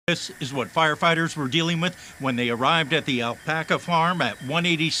This is what firefighters were dealing with when they arrived at the alpaca farm at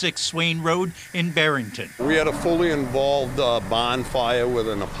 186 Swain Road in Barrington. We had a fully involved bonfire with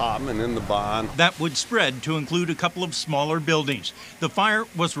an apartment in the barn. That would spread to include a couple of smaller buildings. The fire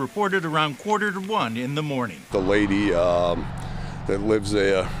was reported around 1:45 in the morning. The lady that lives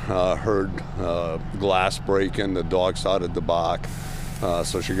there heard glass breaking. The dog started to bark.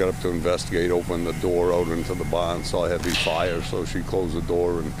 So she got up to investigate, opened the door out into the barn, saw a heavy fire, so she closed the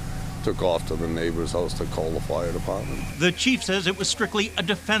door and took off to the neighbor's house to call the fire department. The chief says it was strictly a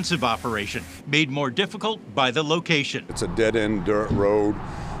defensive operation, made more difficult by the location. It's a dead-end dirt road,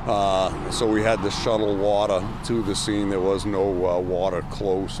 so we had to shuttle water to the scene. There was no water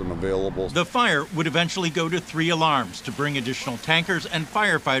close and available. The fire would eventually go to 3 alarms to bring additional tankers and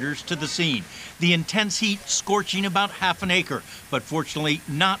firefighters to the scene. The intense heat scorching about half an acre, but fortunately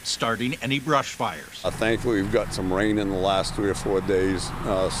not starting any brush fires. Thankfully, we've got some rain in the last 3 or 4 days,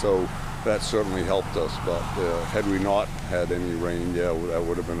 so that certainly helped us. But had we not had any rain, that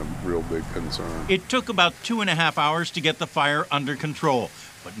would have been a real big concern. It took about 2.5 hours to get the fire under control,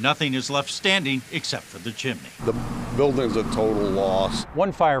 but nothing is left standing except for the chimney. The building's a total loss.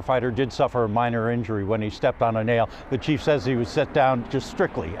 One firefighter did suffer a minor injury when he stepped on a nail. The chief says he was set down just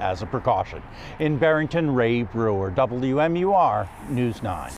strictly as a precaution. In Barrington, Ray Brewer, WMUR News 9.